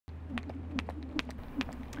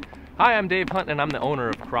Hi, I'm Dave Hunt, and I'm the owner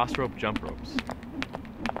of Crossrope Jump Ropes.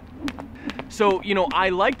 So, I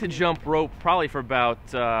like to jump rope probably for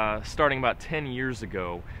starting about 10 years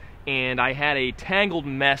ago, and I had a tangled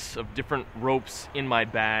mess of different ropes in my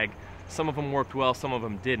bag. Some of them worked well, some of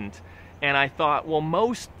them didn't. And I thought, well,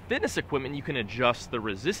 most fitness equipment, you can adjust the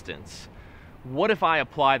resistance. What if I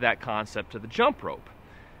apply that concept to the jump rope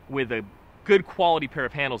with a good quality pair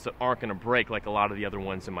of handles that aren't going to break like a lot of the other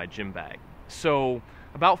ones in my gym bag? So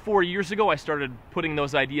about 4 years ago, I started putting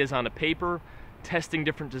those ideas onto paper, testing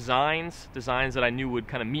different designs that I knew would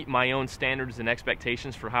kind of meet my own standards and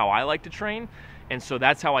expectations for how I like to train. And so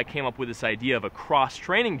that's how I came up with this idea of a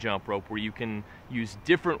cross-training jump rope where you can use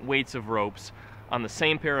different weights of ropes on the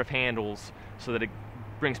same pair of handles so that it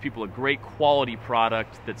brings people a great quality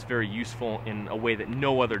product that's very useful in a way that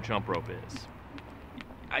no other jump rope is.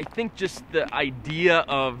 I think just the idea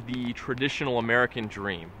of the traditional American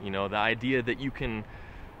dream, the idea that you can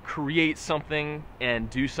create something and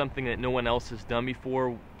do something that no one else has done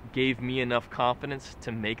before, gave me enough confidence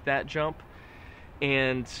to make that jump.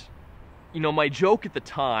 And my joke at the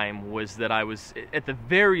time was that I was at the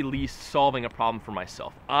very least solving a problem for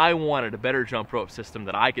myself. I wanted a better jump rope system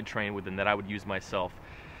that I could train with and that I would use myself.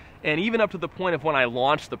 And even up to the point of when I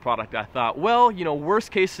launched the product, I thought, well,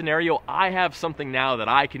 worst case scenario, I have something now that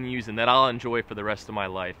I can use and that I'll enjoy for the rest of my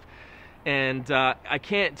life. And I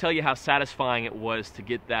can't tell you how satisfying it was to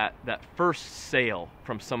get that first sale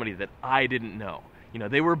from somebody that I didn't know.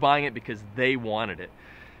 They were buying it because they wanted it.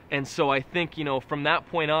 And so I think, from that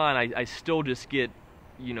point on, I still just get,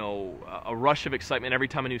 a rush of excitement every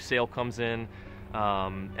time a new sale comes in.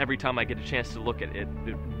 Every time I get a chance to look at it,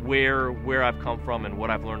 where I've come from and what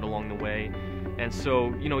I've learned along the way. And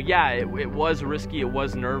so, yeah, it was risky, it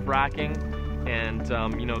was nerve-wracking, and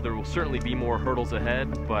there will certainly be more hurdles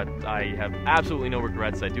ahead, but I have absolutely no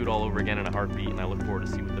regrets. I do it all over again in a heartbeat, and I look forward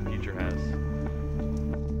to see what the future has.